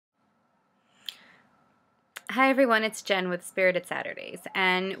Hi everyone, it's Jen with Spirited Saturdays,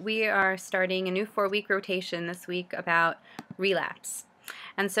 and we are starting a new 4-week rotation this week about relapse.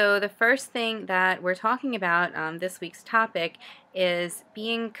 And so the first thing that we're talking about this week's topic is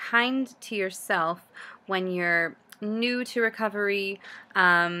being kind to yourself when you're new to recovery,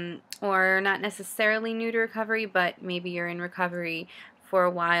 or not necessarily new to recovery, but maybe you're in recovery for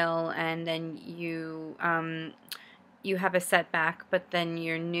a while and then you have a setback, but then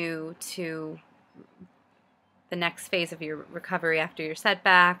you're new to the next phase of your recovery after your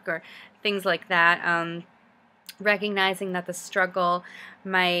setback or things like that. Recognizing that the struggle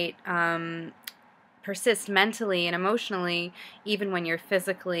might persist mentally and emotionally even when you're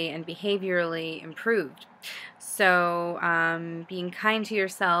physically and behaviorally improved. So being kind to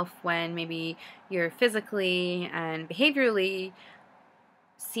yourself when maybe you're physically and behaviorally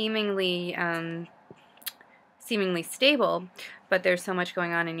seemingly stable, but there's so much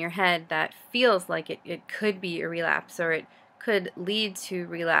going on in your head that feels like it could be a relapse, or it could lead to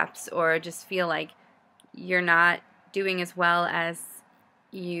relapse, or just feel like you're not doing as well as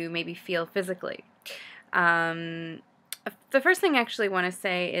you maybe feel physically. The first thing I actually want to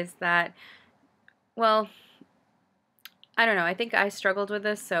say is that, well, I don't know, I think I struggled with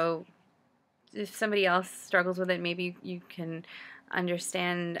this, so if somebody else struggles with it, maybe you can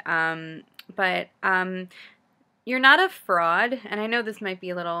understand, but you're not a fraud, and I know this might be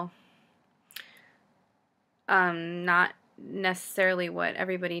a little not necessarily what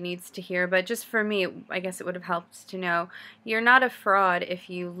everybody needs to hear, but just for me, I guess it would have helped to know you're not a fraud if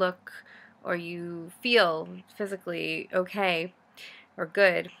you look or you feel physically okay or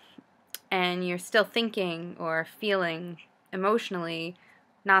good, and you're still thinking or feeling emotionally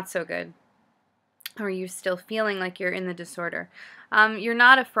not so good, or you're still feeling like you're in the disorder. You're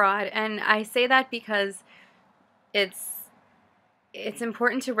not a fraud, and I say that because it's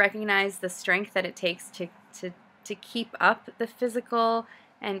important to recognize the strength that it takes to keep up the physical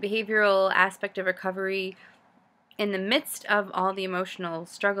and behavioral aspect of recovery in the midst of all the emotional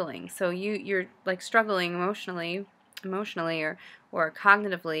struggling. So you're like struggling emotionally or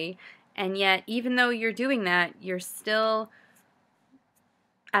cognitively, and yet even though you're doing that, you're still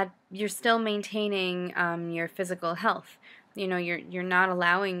maintaining your physical health. You know, you're not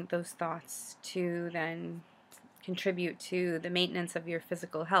allowing those thoughts to then contribute to the maintenance of your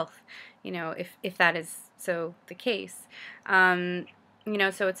physical health, you know, if that is so the case. You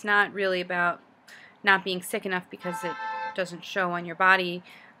know, so it's not really about not being sick enough because it doesn't show on your body,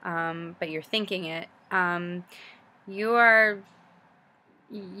 but you're thinking it. You're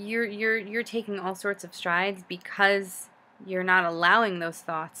taking all sorts of strides because you're not allowing those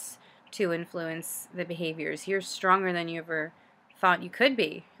thoughts to influence the behaviors. You're stronger than you ever thought you could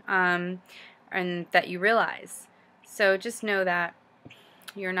be, and that you realize. So just know that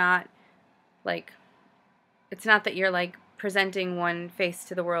you're not like, it's not that you're like presenting one face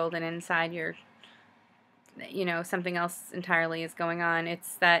to the world and inside you're, you know, something else entirely is going on.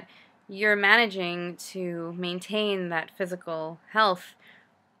 It's that you're managing to maintain that physical health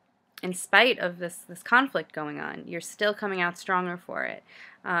in spite of this conflict going on. You're still coming out stronger for it.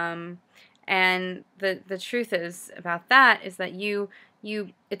 And the truth is about that is that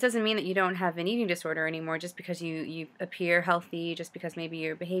it doesn't mean that you don't have an eating disorder anymore just because you appear healthy, just because maybe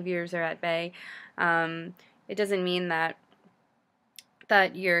your behaviors are at bay. It doesn't mean that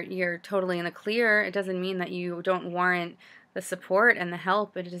you're totally in the clear. It doesn't mean that you don't warrant the support and the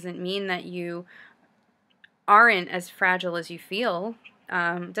help. It doesn't mean that you aren't as fragile as you feel.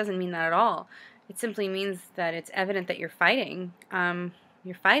 It doesn't mean that at all. It simply means that it's evident that you're fighting.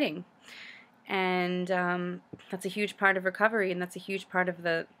 You're fighting. And that's a huge part of recovery, and that's a huge part of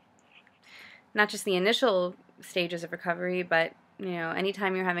not just the initial stages of recovery, but, you know,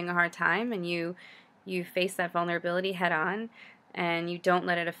 anytime you're having a hard time and you face that vulnerability head on and you don't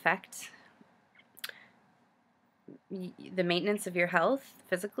let it affect the maintenance of your health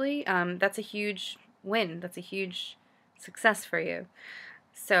physically, that's a huge win. That's a huge success for you.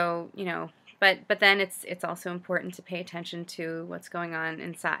 So, you know, but then it's also important to pay attention to what's going on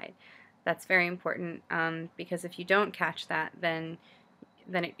inside. That's very important, because if you don't catch that, then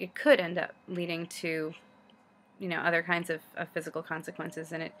it could end up leading to, you know, other kinds of physical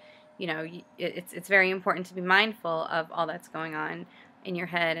consequences. And it's very important to be mindful of all that's going on in your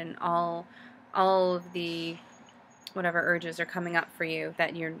head and all of the whatever urges are coming up for you,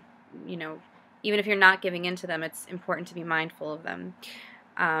 that you know, even if you're not giving in to them, it's important to be mindful of them.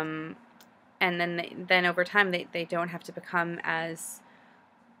 And then over time they don't have to become as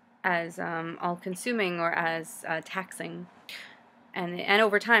all-consuming or as taxing, and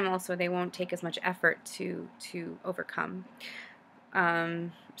over time also they won't take as much effort to overcome.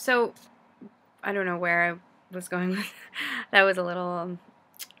 So I don't know where was going with. That was a little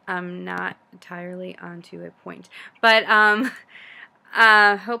not entirely onto a point, but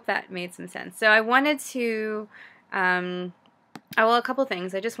hope that made some sense. So I wanted to, well, a couple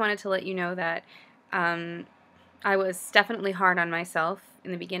things. I just wanted to let you know that I was definitely hard on myself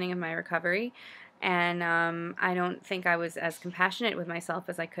in the beginning of my recovery, and I don't think I was as compassionate with myself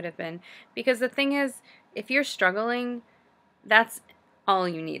as I could have been, because the thing is, if you're struggling, that's all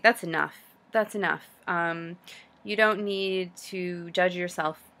you need. That's enough. That's enough. You don't need to judge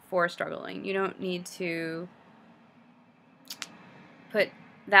yourself for struggling. You don't need to put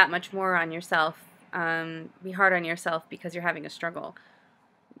that much more on yourself. Be hard on yourself because you're having a struggle.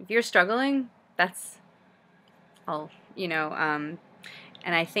 If you're struggling, that's all, and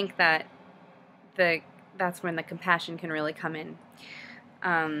I think that that's when the compassion can really come in.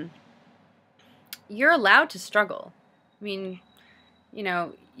 You're allowed to struggle. I mean,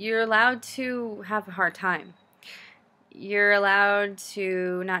 you're allowed to have a hard time. You're allowed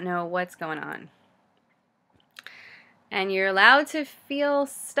to not know what's going on. And you're allowed to feel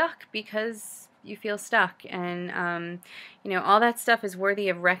stuck because you feel stuck. And, all that stuff is worthy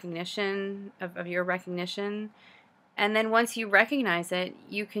of recognition, of your recognition. And then once you recognize it,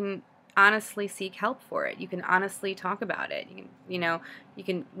 you can honestly seek help for it. You can honestly talk about it. You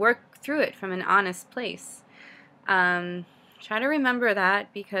can work through it from an honest place. Try to remember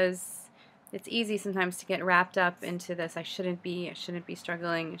that, because it's easy sometimes to get wrapped up into this. I shouldn't be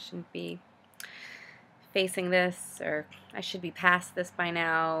struggling. I shouldn't be facing this, or I should be past this by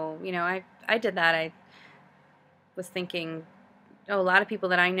now. I did that. I was thinking, a lot of people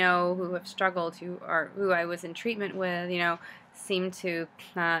that I know who have struggled, who I was in treatment with, seem to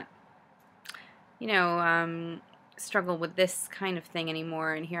not, struggle with this kind of thing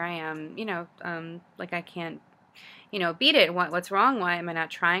anymore. And here I am, like I can't, beat it. What's wrong? Why am I not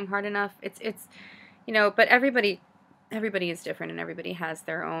trying hard enough? It's but everybody is different, and everybody has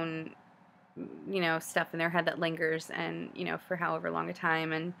their own, stuff in their head that lingers, and, for however long a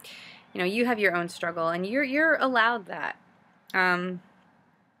time. And, you have your own struggle, and you're allowed that.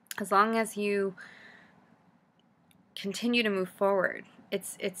 As long as you continue to move forward,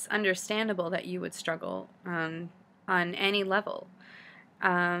 it's understandable that you would struggle on any level.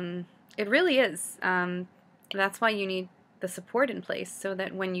 It really is. That's why you need the support in place, so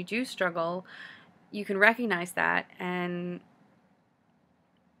that when you do struggle, you can recognize that and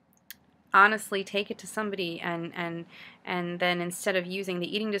honestly take it to somebody, and then instead of using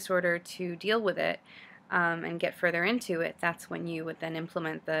the eating disorder to deal with it and get further into it, that's when you would then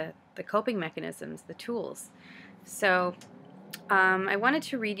implement the coping mechanisms, the tools. So I wanted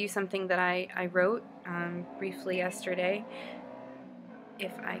to read you something that I wrote briefly yesterday,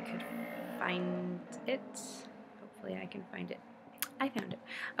 if I could find it. Hopefully I can find it. I found it.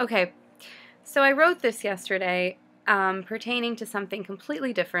 Okay, so I wrote this yesterday pertaining to something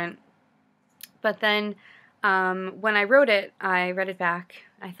completely different, but then when I wrote it, I read it back,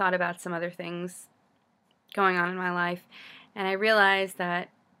 I thought about some other things going on in my life, and I realized that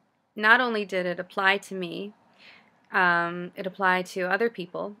not only did it apply to me, it applied to other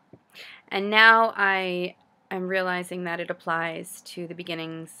people, and now I am realizing that it applies to the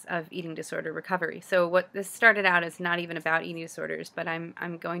beginnings of eating disorder recovery. So what this started out as not even about eating disorders, but I'm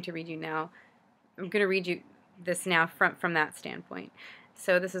going to read you now. I'm going to read you this now from that standpoint.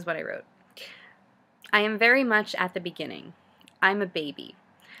 So this is what I wrote. I am very much at the beginning. I'm a baby.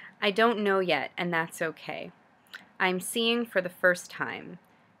 I don't know yet, and that's okay. I'm seeing for the first time.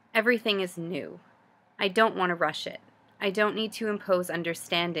 Everything is new. I don't want to rush it. I don't need to impose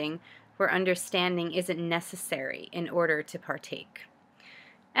understanding where understanding isn't necessary in order to partake.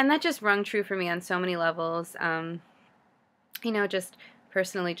 And that just rung true for me on so many levels. Just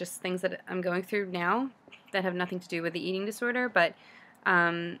personally, just things that I'm going through now that have nothing to do with the eating disorder, but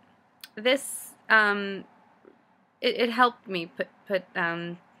this it helped me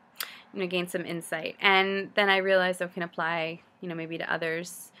gain some insight, and then I realized I can apply maybe to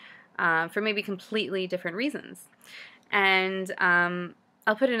others for maybe completely different reasons. And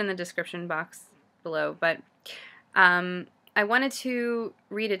I'll put it in the description box below, but I wanted to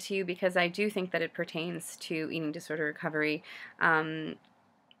read it to you because I do think that it pertains to eating disorder recovery.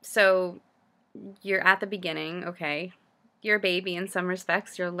 So you're at the beginning, okay? You're a baby in some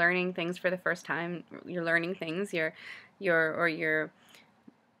respects. You're learning things for the first time. You're learning things. You're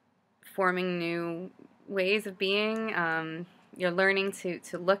forming new ways of being. You're learning to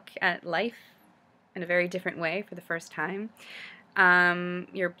look at life in a very different way for the first time.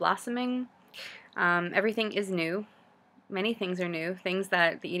 You're blossoming. Everything is new. Many things are new, things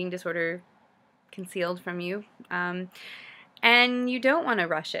that the eating disorder concealed from you. And you don't want to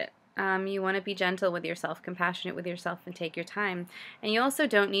rush it. You want to be gentle with yourself, compassionate with yourself, and take your time. And you also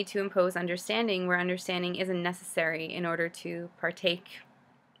don't need to impose understanding where understanding isn't necessary in order to partake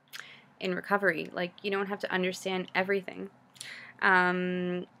in recovery. Like, you don't have to understand everything.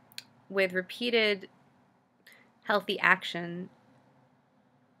 With repeated healthy action,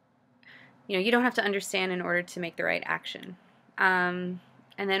 you don't have to understand in order to make the right action. And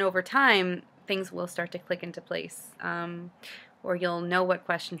then over time, things will start to click into place. Or you'll know what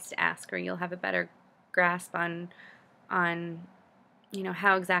questions to ask, or you'll have a better grasp on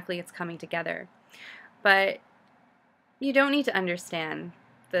how exactly it's coming together. But you don't need to understand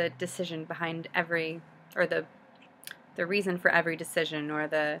the decision behind every, or the reason for every decision, or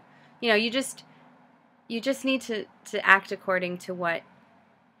you just need to act according to what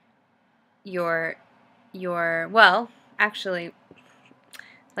well, actually,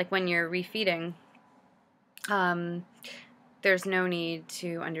 like when you're refeeding, there's no need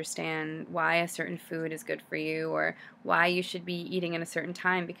to understand why a certain food is good for you or why you should be eating at a certain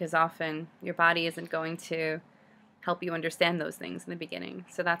time, because often your body isn't going to help you understand those things in the beginning.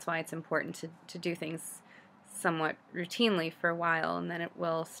 So that's why it's important to do things somewhat routinely for a while, and then it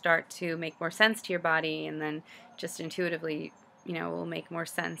will start to make more sense to your body, and then just intuitively, it will make more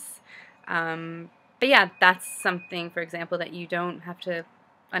sense. But yeah, that's something, for example, that you don't have to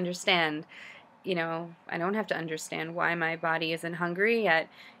understand. I don't have to understand why my body isn't hungry at,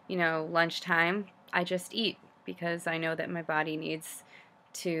 lunchtime. I just eat because I know that my body needs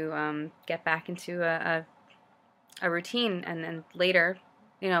to get back into a routine. And then later,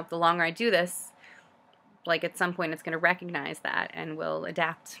 the longer I do this, like at some point it's going to recognize that and will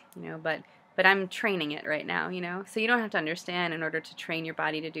adapt, but I'm training it right now, So you don't have to understand in order to train your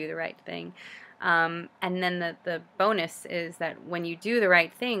body to do the right thing. And then the bonus is that when you do the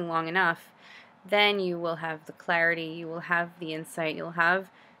right thing long enough, then you will have the clarity, you will have the insight, you'll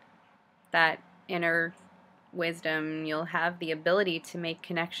have that inner wisdom, you'll have the ability to make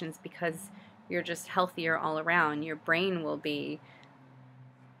connections because you're just healthier all around. Your brain will be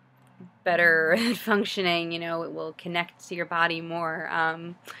better functioning, it will connect to your body more.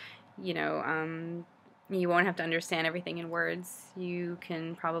 You won't have to understand everything in words. You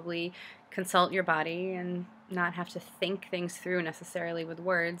can probably consult your body and not have to think things through necessarily with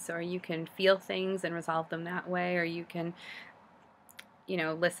words, or you can feel things and resolve them that way, or you can,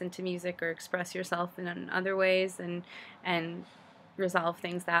 listen to music or express yourself in other ways and resolve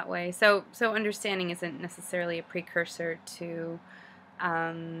things that way. So understanding isn't necessarily a precursor to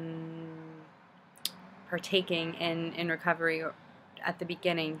partaking in recovery or at the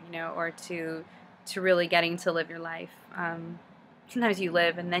beginning, or to really getting to live your life. Sometimes you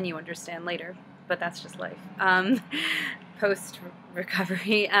live and then you understand later, but that's just life.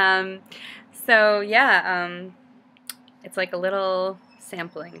 Post-recovery. So yeah, it's like a little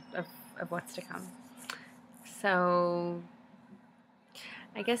sampling of what's to come. So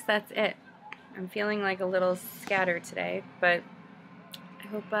I guess that's it. I'm feeling like a little scattered today, but I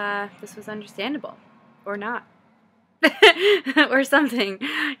hope this was understandable. Or not. Or something.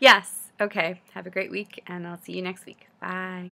 Yes. Okay. Have a great week, and I'll see you next week. Bye.